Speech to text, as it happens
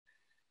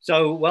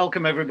So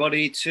welcome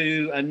everybody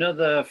to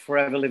another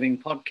Forever Living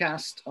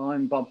podcast.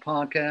 I'm Bob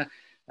Parker,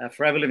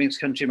 Forever Living's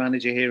country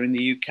manager here in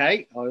the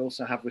UK. I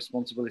also have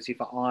responsibility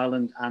for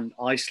Ireland and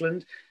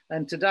Iceland.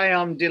 And today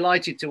I'm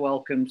delighted to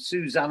welcome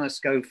Susanna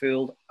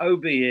Schofield,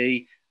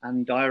 OBE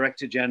and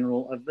Director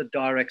General of the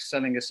Direct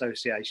Selling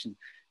Association,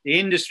 the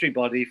industry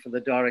body for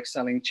the direct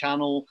selling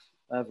channel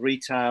of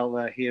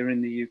retail here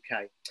in the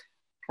UK.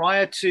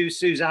 Prior to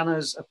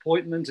Susanna's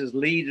appointment as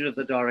leader of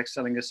the Direct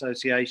Selling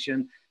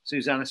Association,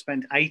 Susanna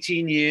spent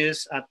 18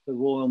 years at the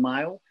Royal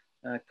Mail,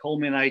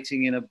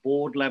 culminating in a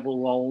board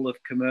level role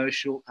of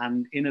commercial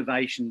and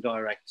innovation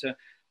director,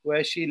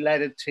 where she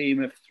led a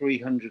team of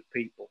 300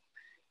 people.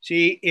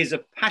 She is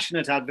a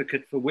passionate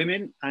advocate for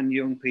women and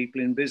young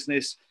people in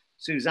business.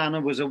 Susanna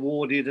was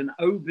awarded an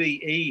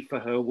OBE for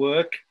her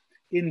work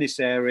in this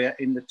area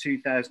in the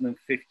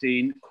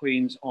 2015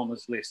 Queen's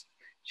Honours List.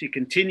 She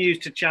continues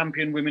to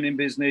champion women in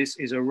business,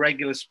 is a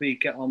regular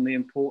speaker on the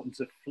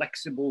importance of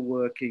flexible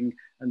working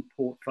and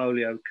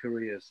portfolio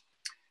careers.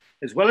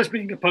 As well as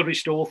being a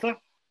published author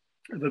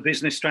of a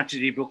business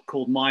strategy book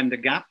called Mind the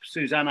Gap,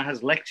 Susanna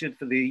has lectured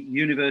for the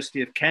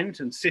University of Kent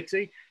and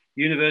City,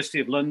 University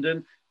of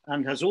London,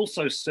 and has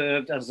also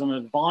served as an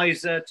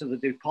advisor to the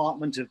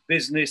Department of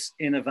Business,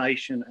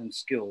 Innovation and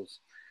Skills.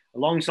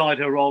 Alongside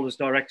her role as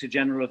Director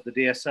General of the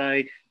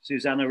DSA,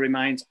 Susanna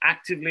remains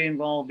actively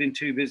involved in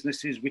two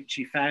businesses which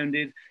she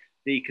founded,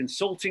 the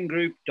consulting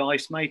group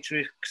Dice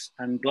Matrix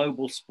and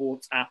global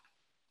sports app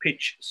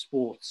Pitch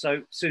Sports.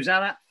 So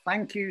Susanna,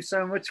 thank you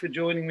so much for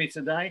joining me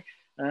today.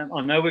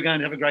 I know we're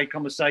going to have a great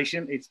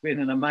conversation. It's been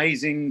an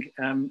amazing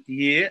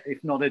year,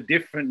 if not a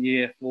different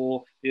year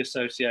for the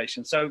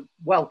association. So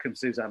welcome,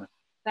 Susanna.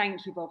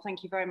 Thank you, Bob.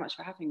 Thank you very much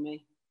for having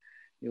me.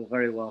 You're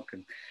very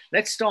welcome.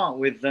 Let's start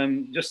with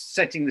just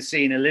setting the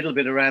scene a little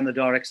bit around the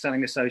Direct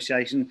Selling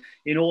Association.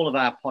 In all of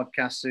our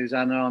podcasts,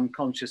 Susanna, I'm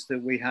conscious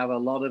that we have a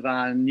lot of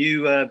our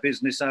newer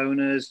business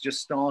owners just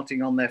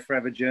starting on their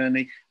forever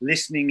journey,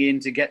 listening in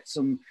to get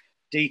some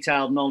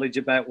detailed knowledge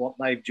about what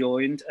they've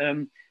joined.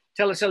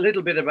 Tell us a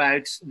little bit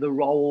about the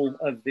role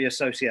of the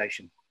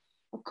association.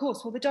 Of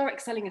course. Well, the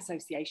Direct Selling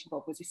Association,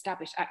 Bob, was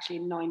established actually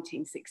in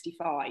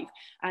 1965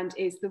 and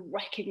is the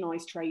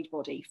recognised trade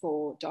body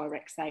for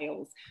direct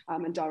sales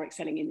and direct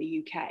selling in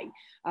the UK.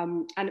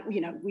 And, you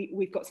know,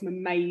 we've got some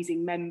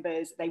amazing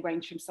members. They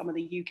range from some of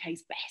the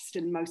UK's best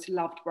and most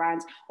loved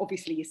brands,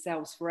 obviously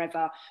yourselves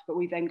forever, but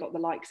we've then got the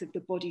likes of The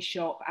Body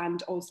Shop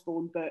and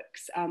Osborne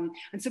Books and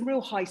some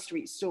real high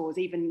street stores,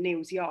 even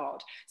Neal's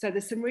Yard. So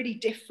there's some really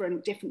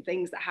different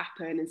things that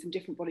happen and some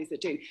different bodies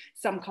that do.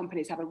 Some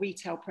companies have a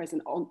retail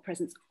presence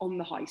on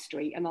the high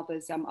street, and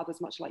others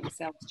much like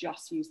yourselves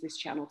just use this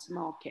channel to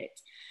market.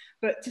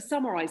 But to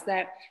summarise,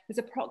 there's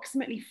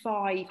approximately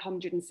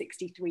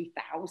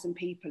 563,000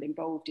 people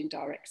involved in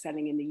direct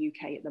selling in the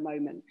UK at the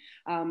moment.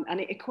 And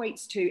it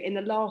equates to, in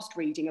the last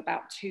reading,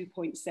 about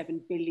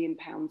 £2.7 billion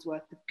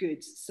worth of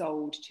goods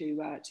sold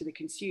to the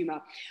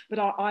consumer. But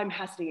I'm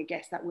hazarding a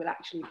guess that will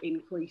actually have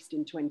increased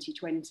in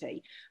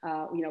 2020.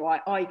 You know,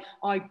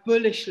 I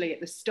bullishly at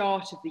the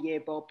start of the year,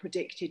 Bob,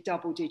 predicted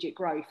double-digit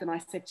growth. And I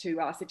said to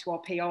our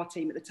PR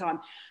team at the time,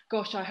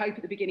 gosh, I hope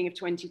at the beginning of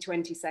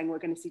 2020 saying we're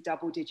going to see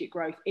double-digit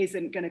growth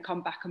isn't going to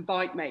come back and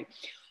bite me.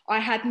 I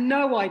had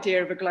no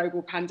idea of a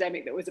global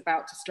pandemic that was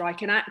about to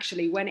strike. And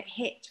actually, when it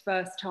hit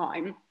first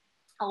time,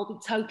 I'll be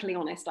totally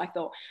honest, I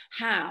thought,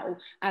 how,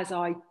 as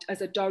a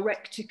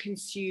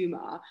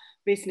direct-to-consumer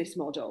business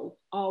model,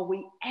 are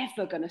we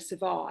ever going to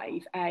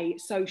survive a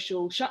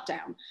social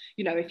shutdown?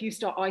 You know, if you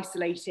start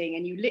isolating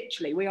and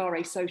we are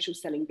a social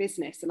selling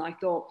business. And I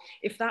thought,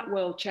 if that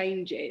world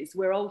changes,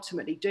 we're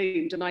ultimately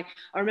doomed. And I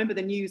remember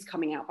the news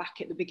coming out back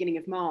at the beginning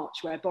of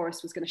March where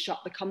Boris was going to shut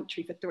the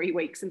country for 3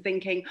 weeks and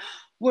thinking,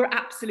 we're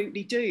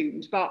absolutely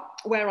doomed. But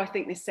where I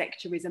think this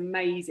sector is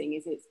amazing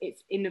is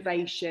it's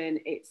innovation,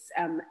 it's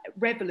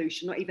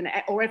revolution, not even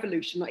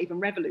revolution.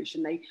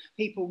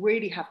 People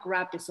really have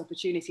grabbed this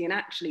opportunity, and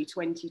actually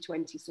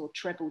 2020 saw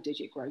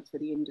treble-digit growth for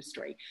the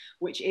industry,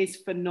 which is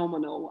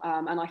phenomenal,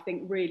 and I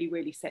think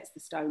really sets the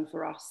stone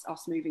for us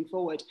moving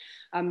forward.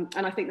 And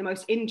I think the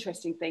most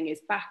interesting thing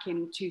is back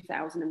in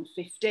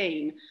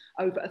 2015,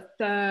 over a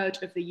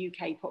third of the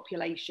UK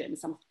population,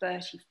 some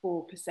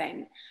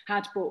 34%,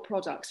 had bought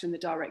products from the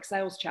direct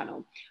sales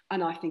channel,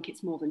 and I think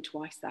it's more than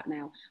twice that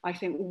now. I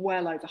think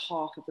well over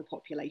half of the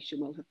population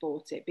will have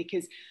bought it,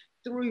 because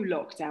through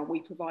lockdown, we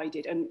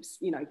provided, and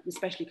you know,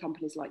 especially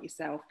companies like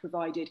yourself,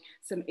 provided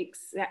some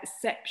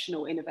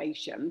exceptional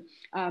innovation,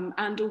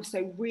 and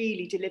also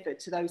really delivered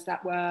to those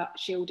that were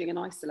shielding and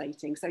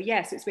isolating. So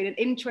yes, it's been an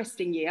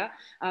interesting year.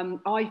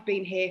 I've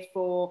been here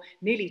for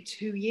nearly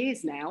 2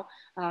 years now,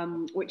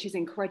 which is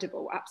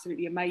incredible,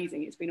 absolutely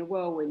amazing. It's been a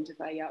whirlwind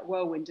of a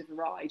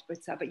ride,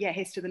 but yeah,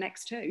 here's to the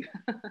next two.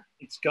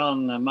 It's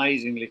gone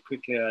amazingly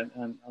quickly,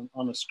 and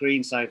on a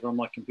screensaver on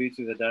my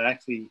computer today,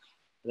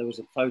 there was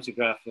a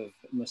photograph of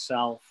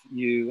myself,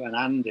 you and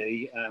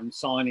Andy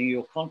signing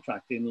your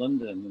contract in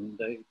London. And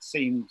it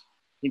seemed,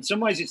 in some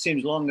ways it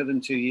seems longer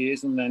than 2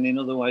 years, and then in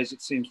other ways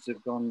it seems to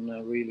have gone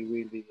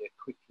really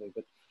quickly.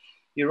 But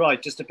you're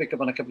right. Just to pick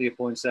up on a couple of your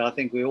points there, I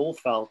think we all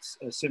felt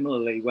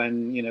similarly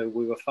when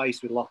we were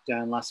faced with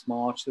lockdown last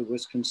March. There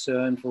was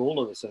concern for all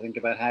of us, I think,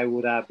 about how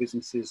would our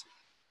businesses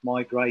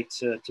migrate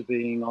to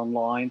being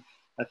online.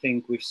 I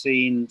think we've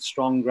seen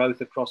strong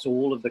growth across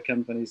all of the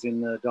companies in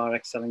the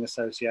Direct Selling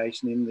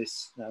Association in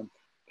this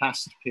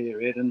past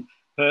period. And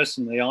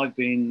personally, I've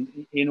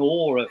been in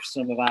awe of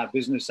some of our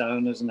business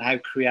owners and how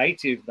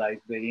creative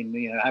they've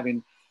been,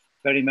 having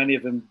very many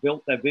of them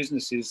built their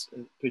businesses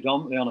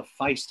predominantly on a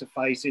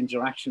face-to-face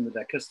interaction with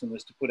their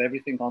customers to put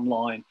everything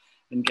online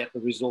and get the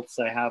results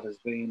they have has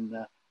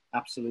been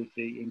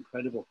absolutely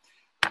incredible.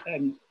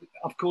 And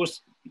of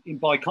course,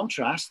 by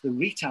contrast, the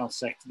retail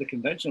sector, the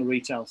conventional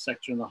retail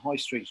sector and the high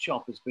street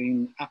shop has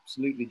been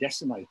absolutely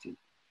decimated.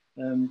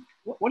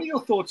 What are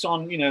your thoughts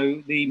on,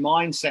 the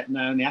mindset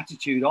now and the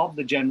attitude of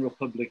the general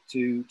public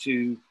to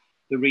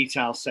the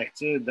retail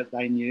sector that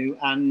they knew,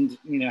 and,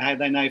 how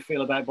they now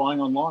feel about buying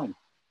online?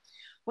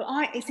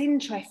 Well, it's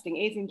interesting.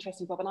 It is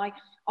interesting, Bob. And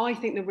I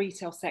think the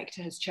retail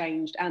sector has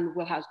changed and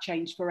will have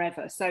changed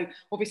forever. So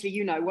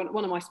obviously,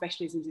 one of my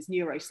specialisms is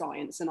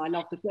neuroscience, and I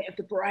love the bit of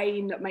the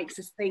brain that makes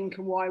us think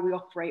and why we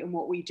operate and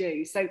what we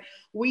do. So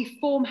we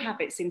form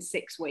habits in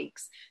 6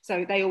 weeks.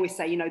 So they always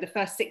say, the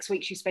first 6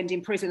 weeks you spend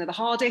in prison are the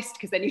hardest,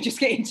 because then you just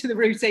get into the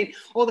routine,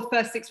 or the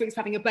first 6 weeks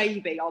having a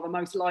baby are the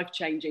most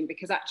life-changing,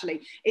 because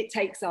actually it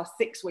takes us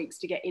 6 weeks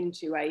to get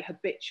into a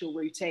habitual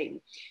routine.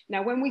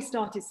 Now, when we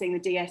started seeing the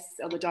DS,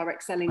 or the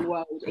direct selling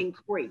world,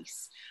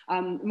 increase,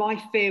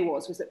 my fear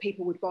was that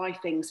people would buy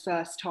things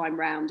first time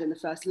round in the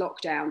first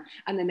lockdown,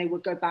 and then they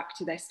would go back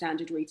to their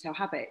standard retail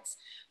habits.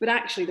 But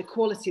actually the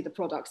quality of the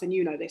products, and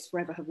this,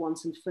 Forever have won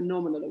some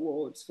phenomenal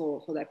awards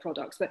for their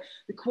products, but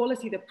the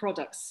quality of the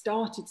products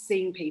started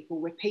seeing people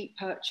repeat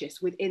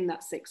purchase within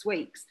that 6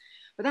 weeks.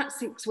 But that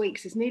 6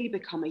 weeks has nearly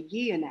become a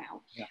year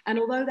now. Yeah. And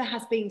although there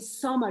has been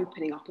some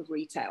opening up of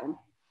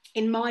retail,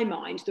 in my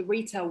mind, the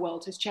retail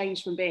world has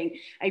changed from being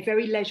a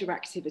very leisure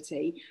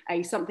activity,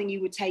 something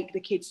you would take the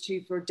kids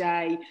to for a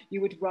day,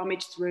 you would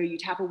rummage through,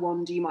 you'd have a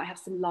wander, you might have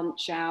some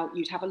lunch out,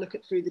 you'd have a look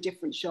through the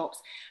different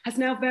shops, has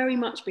now very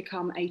much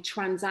become a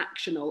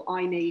transactional,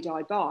 I need,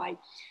 I buy.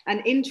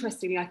 And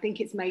interestingly, I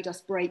think it's made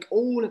us break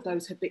all of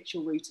those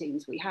habitual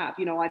routines we have.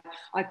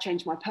 I've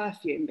changed my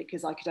perfume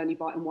because I could only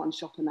buy it in one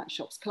shop and that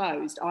shop's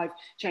closed. I've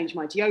changed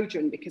my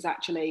deodorant because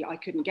actually I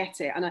couldn't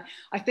get it. And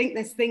I think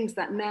there's things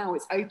that now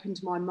it's opened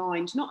my mind,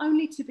 not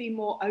only to be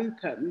more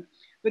open,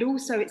 but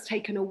also it's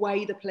taken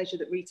away the pleasure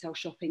that retail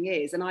shopping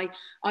is. And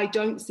I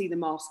don't see the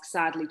masks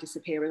sadly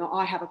disappearing.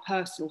 I have a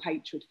personal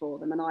hatred for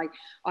them. And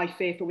I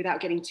fear for, without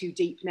getting too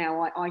deep now,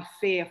 I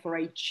fear for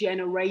a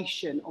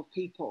generation of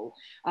people.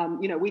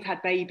 We've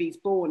had babies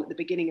born at the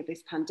beginning of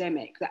this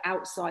pandemic that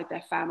outside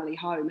their family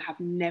home have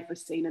never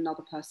seen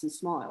another person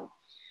smile.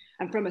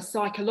 And from a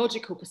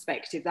psychological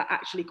perspective, that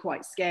actually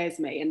quite scares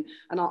me.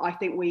 And I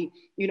think we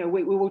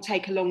will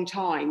take a long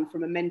time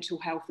from a mental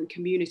health and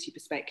community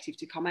perspective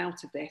to come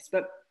out of this.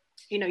 But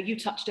you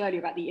touched earlier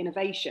about the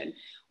innovation.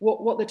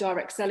 What the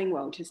direct selling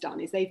world has done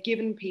is they've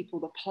given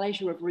people the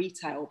pleasure of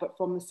retail, but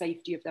from the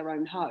safety of their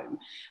own home.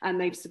 And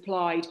they've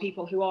supplied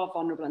people who are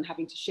vulnerable and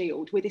having to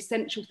shield with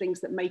essential things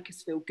that make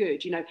us feel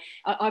good.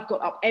 I've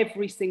got up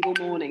every single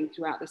morning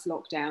throughout this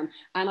lockdown,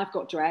 and I've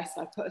got dressed,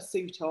 I've put a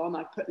suit on,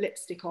 I've put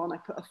lipstick on,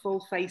 I've put a full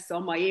face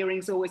on, my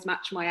earrings always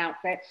match my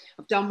outfit,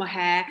 I've done my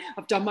hair,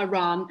 I've done my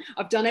run,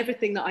 I've done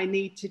everything that I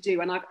need to do.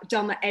 And I've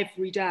done that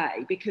every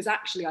day, because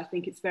actually I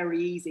think it's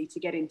very easy to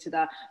get into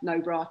the no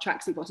bra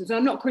tracksuit bottoms. And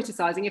I'm not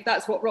criticising, if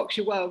that's what rocks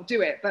your world,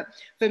 do it. But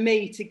for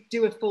me, to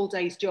do a full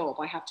day's job,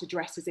 I have to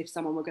dress as if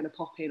someone were going to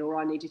pop in or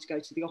I needed to go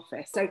to the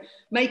office. So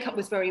makeup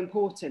was very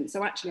important.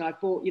 So actually I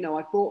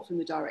bought from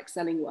the direct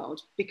selling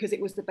world because it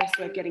was the best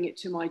way of getting it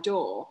to my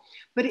door.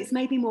 But it's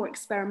made me more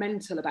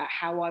experimental about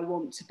how I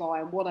want to buy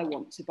and what I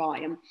want to buy.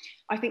 And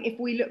I think if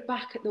we look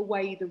back at the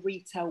way the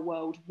retail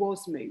world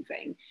was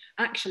moving,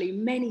 actually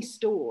many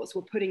stores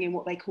were putting in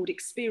what they called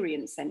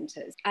experience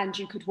centres. And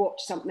you could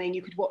watch something,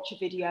 you could watch a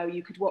video,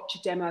 you could watch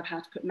a demo of how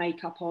to put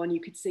makeup on,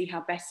 you could see how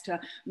best to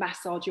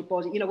massage your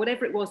body,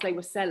 whatever it was they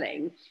were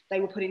selling, they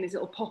were putting these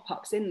little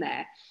pop-ups in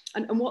there.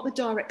 And what the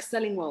direct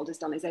selling world has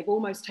done is they've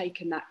almost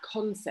taken that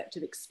concept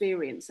of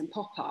experience and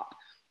pop-up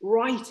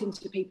right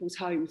into people's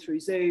home through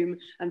Zoom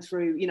and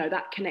through,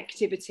 that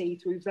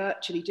connectivity, through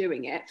virtually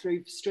doing it,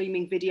 through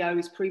streaming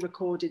videos,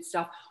 pre-recorded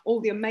stuff,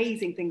 all the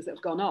amazing things that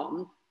have gone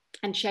on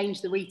and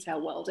changed the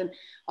retail world. And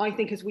I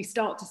think as we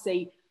start to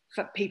see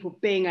for people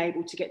being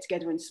able to get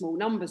together in small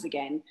numbers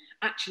again,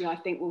 actually, I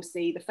think we'll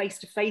see the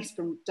face-to-face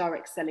from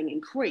direct selling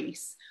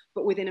increase,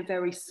 but within a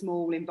very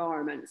small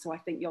environment. So I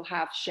think you'll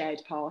have shared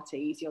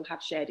parties, you'll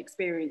have shared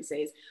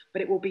experiences,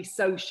 but it will be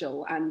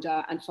social and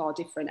far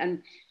different.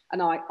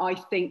 And I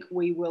think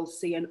we will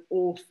see an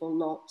awful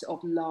lot of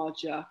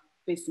larger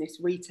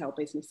retail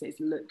businesses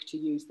look to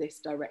use this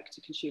direct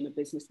to consumer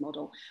business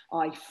model.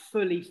 I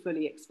fully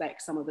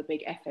expect some of the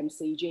big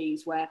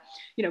FMCGs where,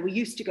 you know, we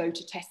used to go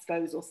to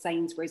Tesco's or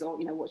Sainsbury's, or,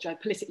 you know, what I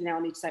politically now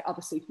need to say,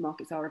 other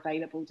supermarkets are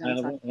available,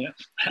 don't I?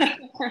 Yeah.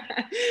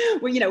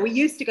 Well, you know, we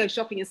used to go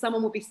shopping and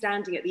someone would be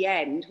standing at the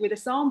end with a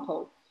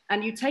sample,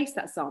 and you taste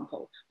that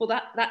sample.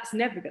 Well, that's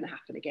never going to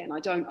happen again. I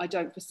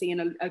don't foresee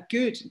in a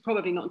good,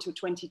 probably not until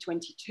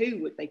 2022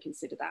 would they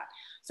consider that.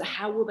 So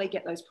how will they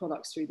get those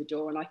products through the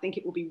door? And I think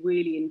it will be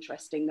really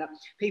interesting that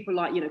people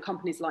like, you know,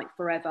 companies like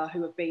Forever,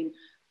 who have been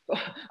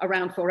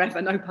around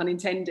forever, no pun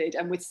intended,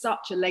 and with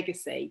such a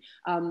legacy,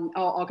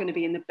 are going to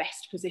be in the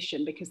best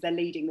position because they're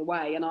leading the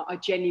way. And I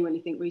genuinely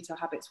think retail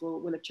habits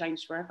will have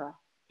changed forever.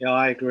 Yeah,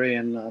 I agree.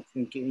 And I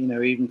think, you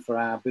know, even for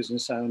our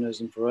business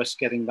owners and for us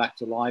getting back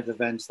to live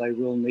events, they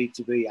will need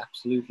to be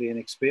absolutely an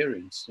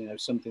experience, you know,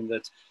 something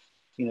that,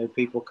 you know,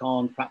 people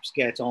can't perhaps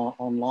get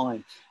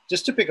online.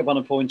 Just to pick up on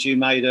a point you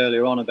made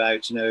earlier on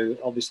about, you know,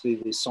 obviously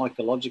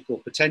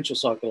the potential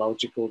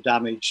psychological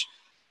damage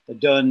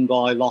done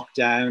by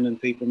lockdown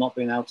and people not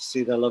being able to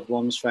see their loved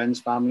ones, friends,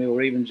 family,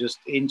 or even just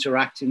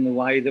interact in the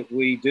way that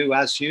we do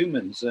as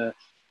humans,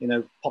 you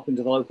know, pop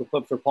into the local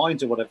pub for a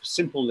pint or whatever,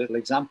 simple little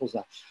examples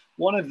of that.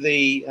 One of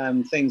the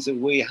things that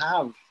we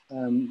have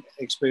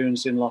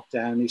experienced in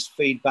lockdown is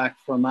feedback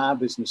from our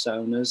business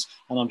owners,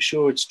 and I'm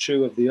sure it's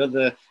true of the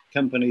other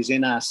companies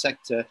in our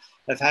sector,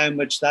 of how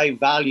much they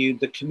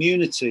valued the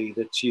community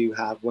that you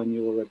have when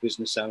you're a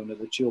business owner,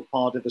 that you're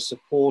part of a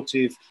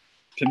supportive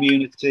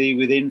community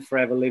within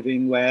Forever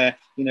Living where,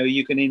 you know,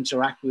 you can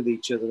interact with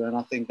each other. And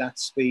I think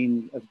that's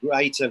been of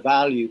greater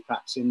value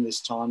perhaps in this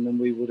time than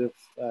we would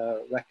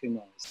have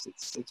recognised.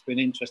 It's been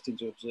interesting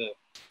to observe.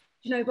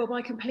 You know, Bob,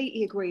 I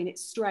completely agree, and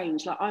it's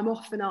strange. Like, I'm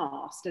often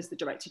asked as the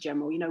Director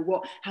General, you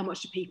know, how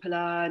much do people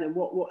earn, and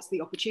what's the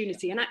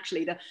opportunity? And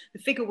actually, the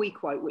figure we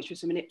quote, which was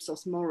from an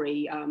Ipsos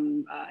Mori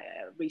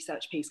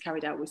research piece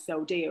carried out with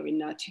Seldia in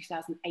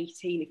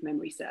 2018, if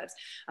memory serves,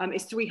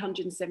 is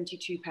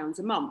 £372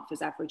 a month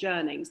as average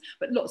earnings.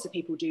 But lots of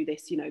people do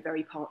this, you know,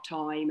 very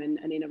part-time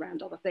and in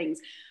around other things.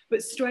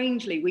 But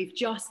strangely, we've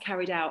just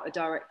carried out a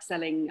direct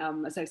selling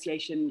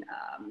association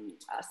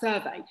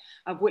survey,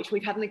 of which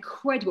we've had an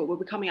incredible, we'll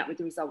be coming out with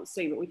the results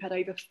soon, but we've had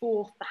over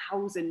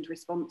 4,000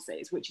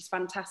 responses, which is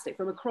fantastic,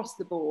 from across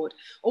the board,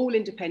 all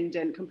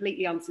independent,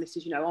 completely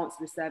unsolicited. You know, answer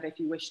the survey if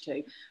you wish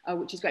to,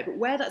 which is great. But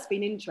where that's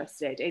been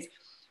interested is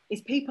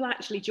people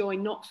actually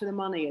join not for the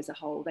money as a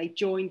whole. They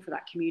join for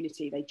that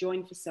community. They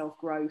join for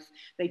self-growth.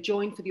 They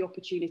join for the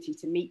opportunity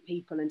to meet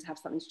people and to have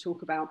something to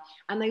talk about.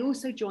 And they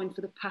also join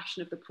for the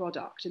passion of the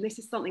product. And this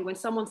is something, when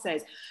someone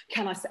says,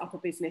 can I set up a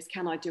business?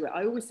 Can I do it?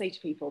 I always say to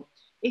people,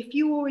 if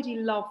you already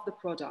love the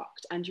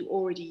product and you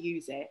already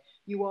use it,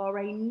 you are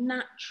a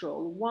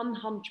natural,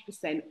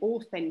 100%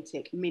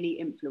 authentic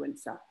mini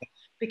influencer,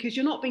 because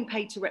you're not being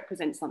paid to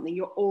represent something,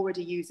 you're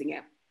already using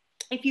it.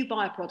 If you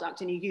buy a product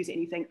and you use it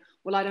and you think,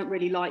 well, I don't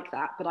really like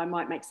that, but I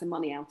might make some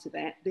money out of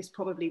it, this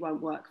probably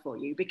won't work for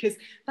you, because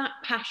that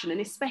passion, and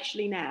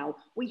especially now,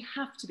 we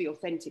have to be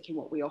authentic in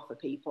what we offer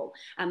people.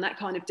 And that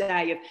kind of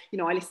day of, you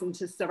know, I listened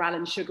to Sir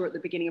Alan Sugar at the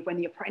beginning of when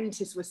The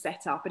Apprentice was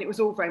set up, and it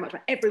was all very much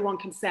like, everyone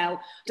can sell,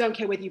 don't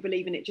care whether you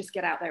believe in it, just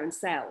get out there and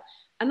sell.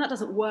 And that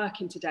doesn't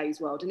work in today's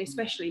world, and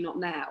especially not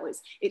now.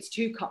 It's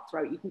too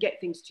cutthroat. You can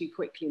get things too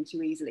quickly and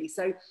too easily.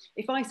 So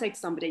if I say to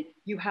somebody,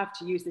 you have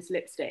to use this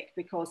lipstick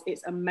because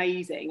it's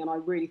amazing, and I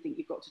really think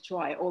you've got to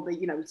try it, or the,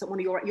 you know,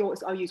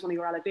 I'll use one of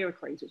your aloe vera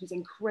creams, which is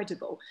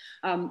incredible.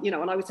 You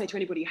know, and I would say to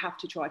anybody, you have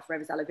to try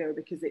Forever's aloe vera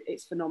because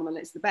it's phenomenal.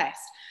 It's the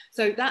best.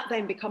 So that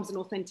then becomes an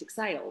authentic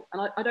sale,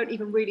 and I don't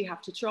even really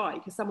have to try,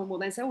 because someone will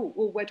then say, oh,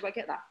 well, where do I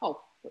get that? Oh,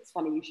 that's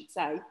funny you should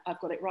say, I've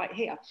got it right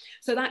here.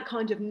 So that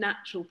kind of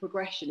natural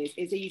progression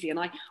is easy. And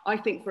I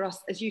think for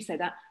us, as you say,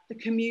 that the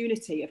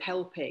community of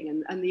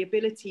helping and the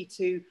ability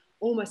to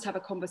almost have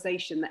a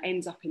conversation that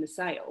ends up in a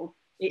sale,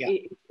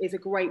 it is a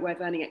great way of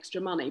earning extra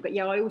money. But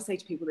yeah, I always say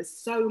to people, there's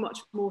so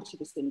much more to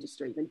this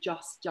industry than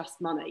just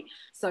money,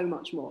 so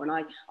much more.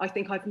 And I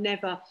think I've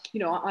never, you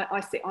know,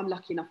 I'm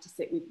lucky enough to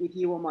sit with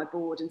you on my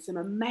board and some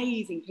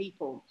amazing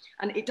people.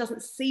 And it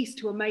doesn't cease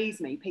to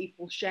amaze me.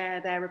 People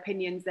share their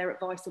opinions, their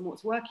advice on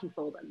what's working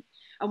for them.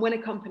 And when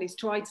a company's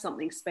tried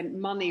something, spent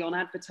money on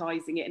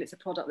advertising it, and it's a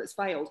product that's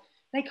failed,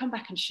 they come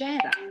back and share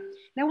that.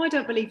 Now, I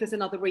don't believe there's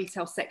another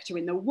retail sector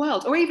in the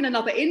world, or even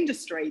another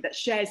industry, that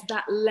shares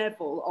that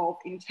level of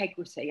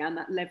integrity and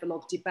that level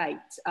of debate,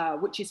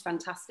 which is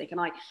fantastic.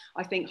 And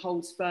I think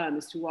holds firm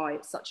as to why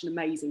it's such an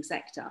amazing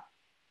sector.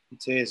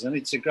 It is, and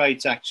it's a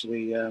great,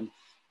 actually,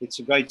 it's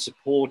a great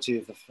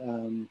supportive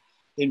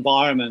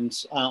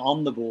environment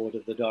on the board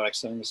of the Direct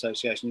Selling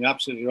Association. You're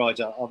absolutely right.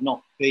 I've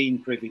not been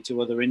privy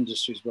to other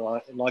industries,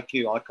 but like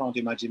you, I can't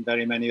imagine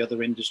very many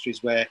other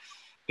industries where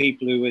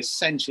people who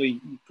essentially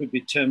could be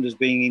termed as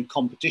being in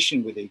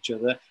competition with each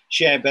other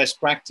share best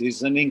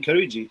practice and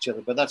encourage each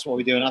other. But that's what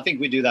we do. And I think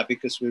we do that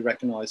because we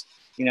recognise,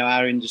 you know,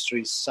 our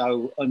industry is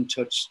so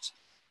untouched.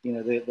 You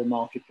know, the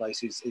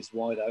marketplace is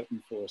wide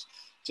open for us.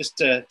 just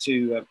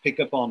to pick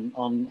up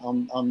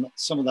on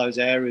some of those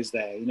areas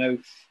there. You know,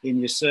 in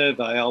your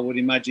survey, I would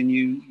imagine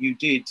you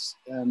did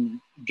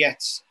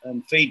get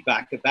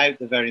feedback about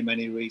the very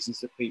many reasons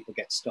that people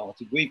get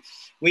started. We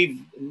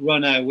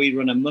run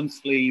a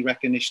monthly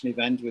recognition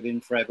event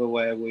within Forever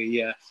where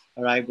we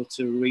are able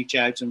to reach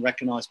out and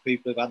recognise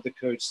people who've had the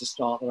courage to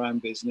start their own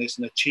business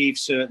and achieve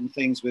certain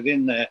things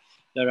within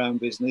their own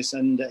business.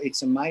 And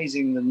it's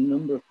amazing the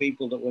number of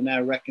people that we're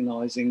now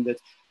recognising that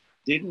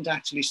didn't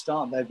actually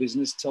start their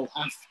business till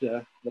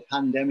after the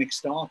pandemic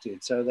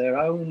started. So their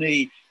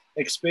only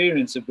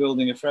experience of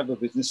building a Forever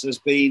business has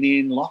been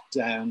in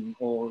lockdown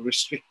or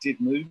restricted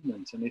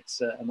movement. And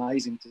it's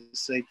amazing to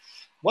see.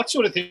 What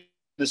sort of things in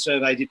the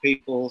survey did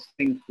people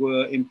think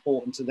were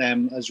important to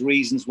them as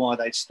reasons why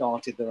they'd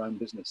started their own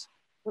business?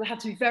 Well, I have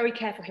to be very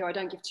careful here. I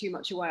don't give too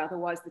much away,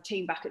 otherwise the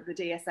team back at the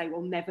DSA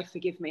will never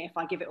forgive me if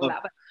I give it all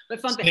out. But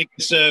fun thing.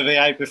 The survey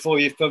out before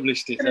you've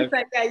published it. So.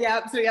 Yeah,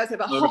 absolutely.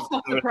 But hot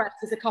off the press,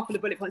 there's a couple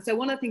of bullet points. So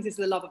one of the things is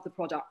the love of the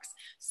products.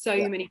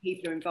 So many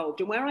people are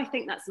involved, and where I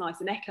think that's nice,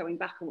 and echoing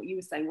back on what you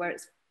were saying, where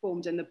it's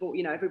formed and the board,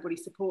 you know, everybody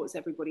supports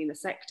everybody in the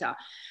sector.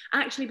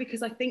 Actually,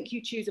 because I think you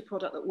choose a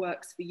product that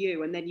works for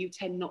you, and then you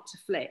tend not to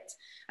flit.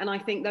 And I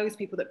think those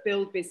people that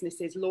build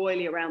businesses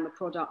loyally around the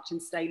product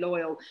and stay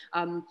loyal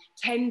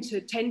tend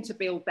to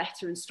build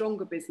better and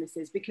stronger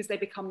businesses because they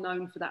become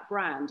known for that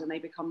brand and they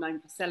become known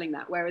for selling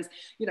that. Whereas,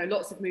 you know,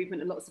 lots of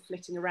movement and lots of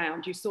flitting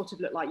around, you sort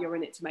of look like you're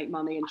in it to make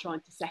money and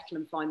trying to settle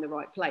and find the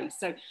right place.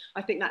 So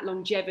I think that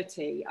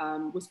longevity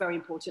was very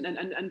important,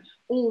 and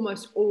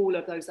almost all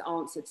of those that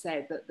answered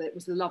said that it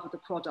was the love of the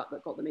product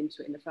that got them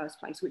into it in the first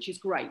place, which is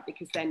great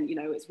because then, you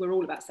know, we're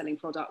all about selling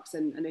products,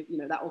 and you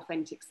know, that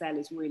authentic sell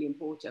is really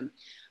important.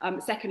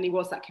 Secondly,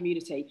 was that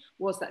community,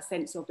 was that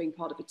sense of being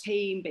part of a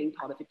team, being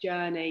part of a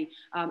journey,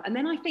 and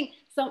then I think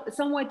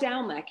somewhere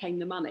down there came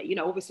the money. You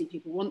know, obviously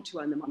people want to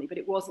earn the money, but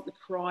it wasn't the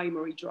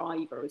primary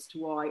driver as to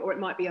why, or it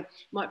might be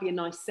a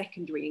nice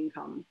secondary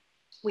income.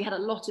 We had a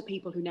lot of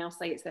people who now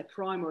say it's their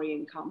primary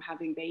income,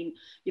 having been,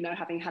 you know,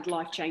 having had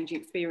life-changing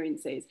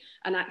experiences,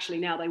 and actually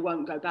now they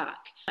won't go back.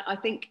 I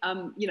think,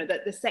 you know,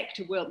 that the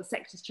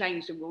sector's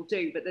changed and will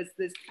do, but there's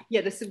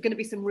going to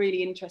be some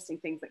really interesting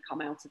things that come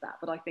out of that.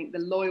 But I think the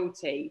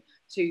loyalty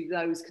to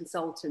those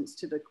consultants,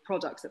 to the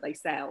products that they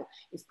sell,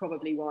 is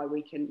probably why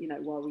we can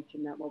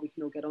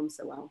all get on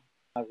so well.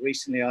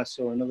 Recently, I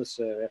saw another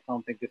survey. I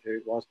can't think of who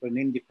it was, but an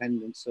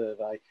independent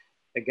survey.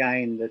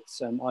 Again,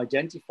 that's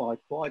identified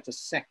quite a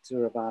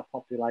sector of our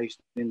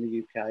population in the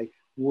UK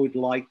would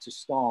like to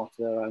start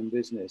their own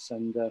business.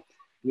 And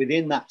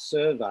within that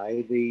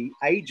survey, the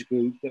age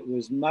group that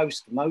was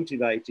most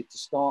motivated to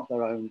start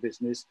their own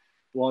business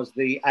was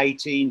the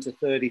 18 to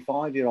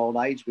 35-year-old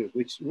age group,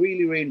 which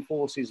really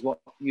reinforces what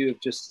you have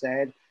just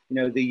said. You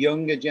know, the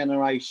younger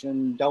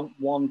generation don't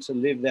want to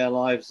live their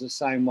lives the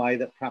same way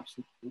that perhaps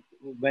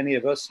many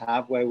of us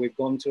have, where we've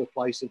gone to a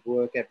place of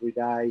work every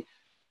day.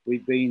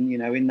 We've been, you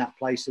know, in that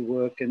place of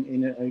work and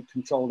in a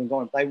controlled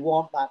environment. They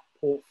want that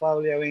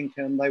portfolio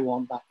income. They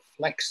want that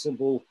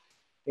flexible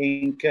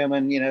income.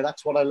 And, you know,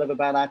 that's what I love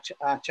about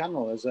our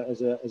channel. As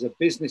a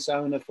business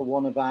owner for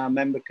one of our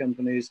member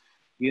companies,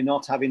 you're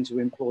not having to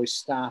employ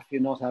staff.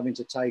 You're not having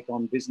to take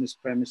on business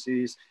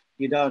premises.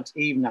 You don't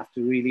even have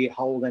to really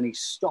hold any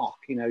stock.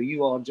 You know,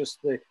 you are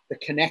just the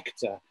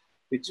connector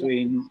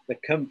between the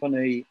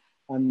company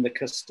and the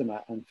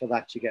customer. And for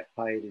that, you get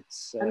paid.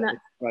 It's a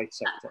great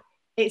sector.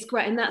 It's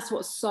great, and that's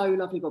what's so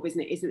lovely, Bob,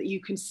 isn't it? Is that you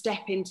can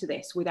step into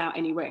this without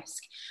any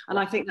risk. And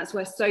I think that's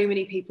where so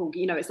many people,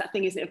 you know, it's that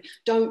thing, isn't it?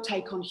 Don't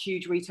take on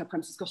huge retail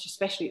premises, gosh,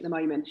 especially at the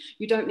moment.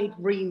 You don't need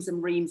reams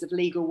and reams of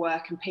legal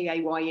work and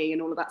PAYE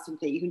and all of that sort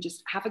of thing. You can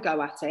just have a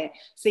go at it,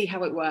 see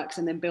how it works,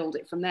 and then build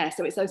it from there.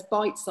 So it's those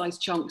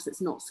bite-sized chunks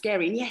that's not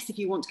scary. And yes, if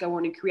you want to go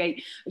on and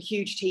create a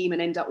huge team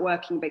and end up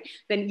working big,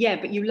 then yeah,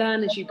 but you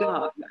learn as you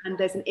go, and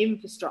there's an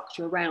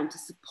infrastructure around to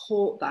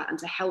support that and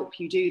to help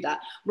you do that,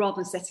 rather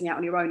than setting out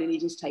on your own and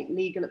needing to take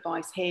legal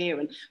advice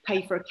here and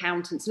pay for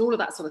accountants and all of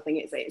that sort of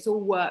thing. It's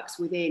all works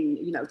within,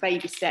 you know,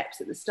 baby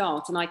steps at the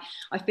start. And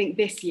I think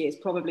this year's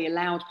probably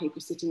allowed people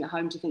sitting at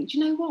home to think, do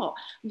you know what,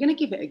 I'm going to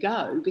give it a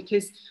go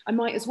because I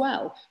might as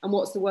well. And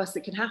what's the worst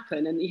that can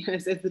happen? And, you know,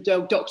 as the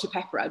Dr.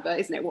 Pepper advert,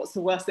 isn't it? What's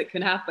the worst that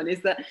can happen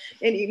is that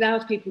it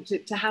allows people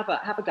to have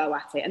a go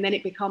at it, and then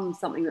it becomes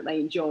something that they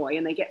enjoy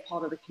and they get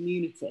part of the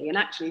community. And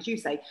actually, as you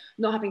say,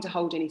 not having to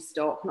hold any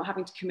stock, not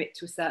having to commit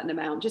to a certain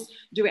amount, just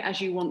do it as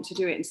you want to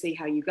do it and see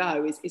how you go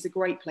is a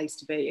great place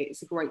to be.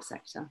 It's a great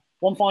sector.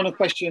 One final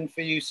question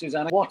for you,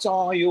 Susanna. What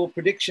are your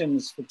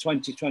predictions for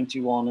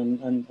 2021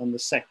 and the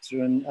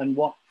sector, and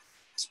what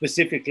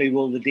specifically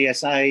will the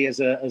DSA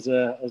as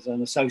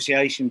an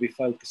association be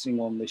focusing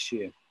on this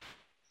year?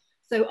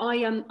 So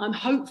I'm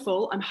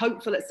hopeful. I'm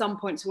hopeful at some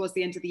point towards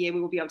the end of the year we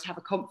will be able to have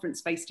a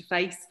conference face to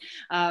face.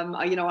 And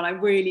I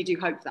really do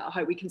hope that. I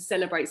hope we can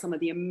celebrate some of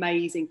the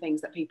amazing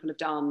things that people have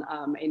done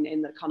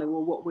in the kind of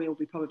what will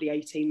be probably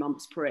 18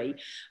 months pre.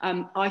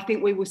 I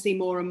think we will see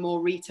more and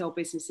more retail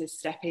businesses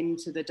step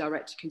into the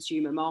direct to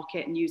consumer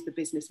market and use the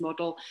business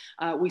model.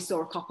 We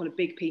saw a couple of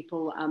big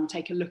people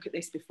take a look at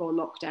this before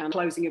lockdown.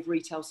 Closing of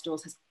retail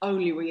stores has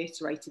only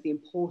reiterated the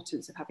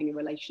importance of having a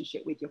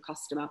relationship with your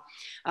customer.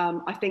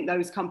 I think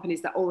those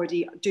companies that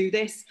already do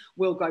this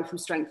will go from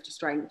strength to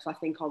strength. I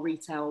think our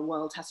retail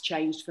world has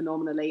changed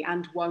phenomenally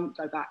and won't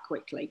go back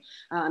quickly.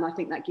 And I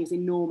think that gives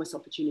enormous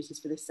opportunities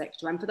for this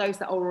sector and for those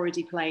that are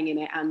already playing in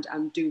it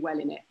and do well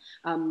in it.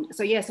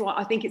 So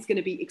I think it's going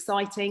to be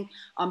exciting.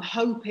 I'm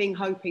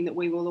hoping that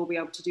we will all be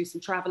able to do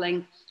some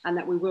traveling and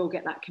that we will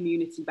get that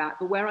community back.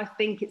 But where I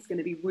think it's going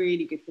to be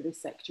really good for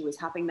this sector is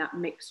having that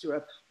mixture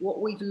of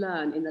what we've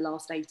learned in the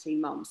last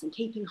 18 months and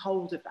keeping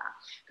hold of that.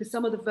 Because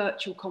some of the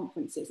virtual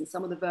conferences and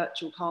some of the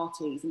virtual parties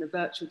and the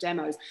virtual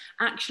demos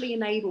actually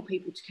enable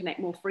people to connect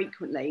more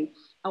frequently.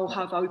 I'll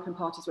have open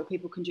parties where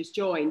people can just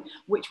join,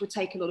 which would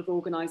take a lot of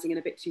organising and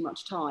a bit too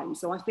much time.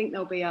 So I think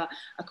there'll be a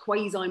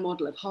quasi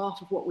model of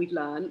half of what we've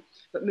learned,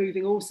 but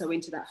moving also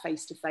into that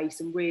face-to-face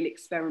and real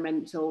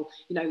experimental,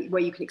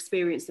 where you can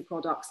experience the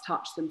products,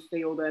 touch them,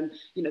 feel them,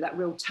 that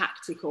real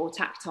tactical or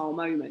tactile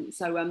moment.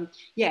 So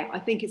I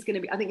think it's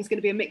going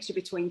to be a mixture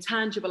between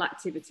tangible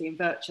activity and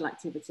virtual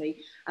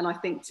activity. And I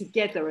think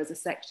together as a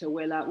sector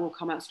we'll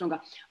come out stronger.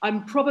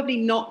 I'm probably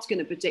not going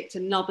to predict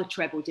another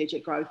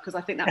treble-digit growth because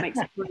I think that makes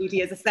it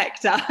greedy as a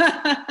sector.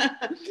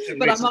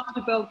 But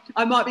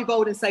I might be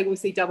bold and say we'll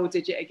see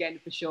double-digit again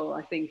for sure.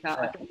 I think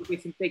there'll be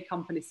some big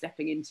companies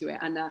stepping into it,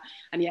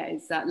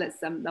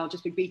 I'll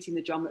just be beating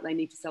the drum that they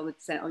need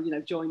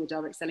to join the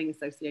Direct Selling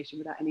Association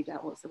without any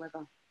doubt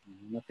whatsoever.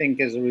 I think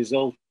as a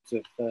result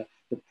of the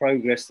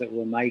progress that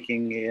we're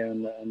making here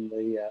and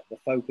the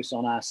focus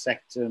on our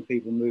sector and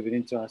people moving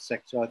into our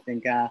sector, I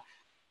think our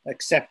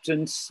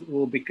acceptance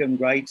will become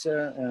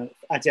greater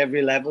at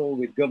every level,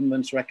 with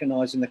governments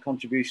recognising the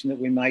contribution that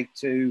we make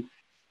to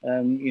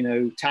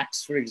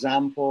tax, for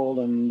example,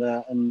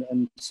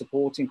 and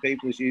supporting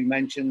people, as you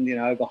mentioned,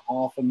 over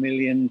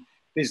 500,000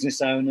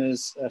 business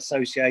owners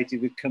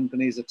associated with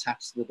companies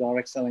attached to the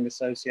Direct Selling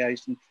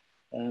Association.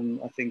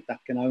 I think that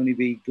can only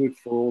be good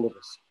for all of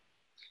us.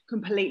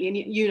 Completely.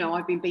 And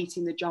I've been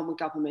beating the drum with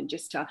government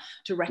just to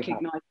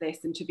recognise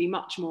this and to be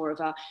much more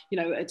of a,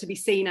 to be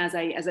seen as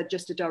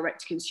just a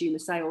direct consumer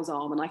sales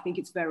arm. And I think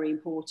it's very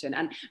important,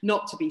 and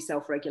not to be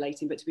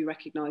self-regulating, but to be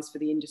recognised for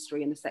the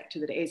industry and the sector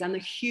that it is. And the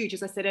huge,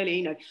 as I said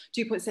earlier,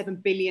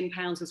 2.7 billion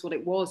pounds was what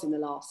it was in the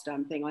last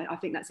thing. I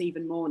think that's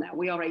even more now.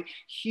 We are a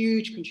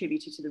huge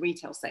contributor to the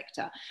retail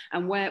sector,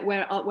 and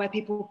where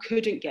people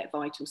couldn't get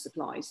vital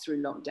supplies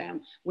through lockdown,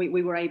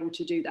 we were able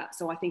to do that.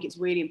 So I think it's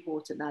really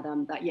important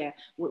that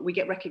we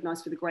get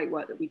recognised for the great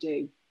work that we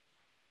do.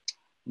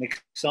 An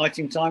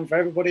exciting time for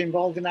everybody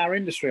involved in our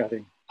industry, I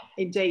think.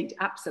 Indeed,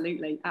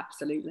 absolutely.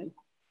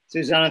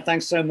 Susanna,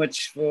 thanks so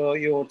much for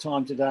your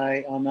time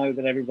today. I know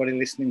that everybody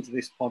listening to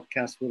this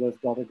podcast will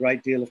have got a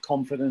great deal of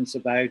confidence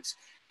about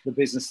the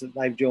business that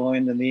they've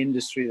joined and the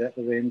industry that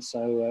they're in.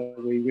 So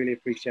we really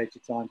appreciate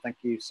your time. Thank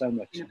you so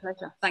much. It's a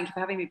pleasure. Thank you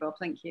for having me, Bob.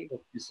 Thank you. Talk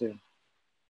to you soon.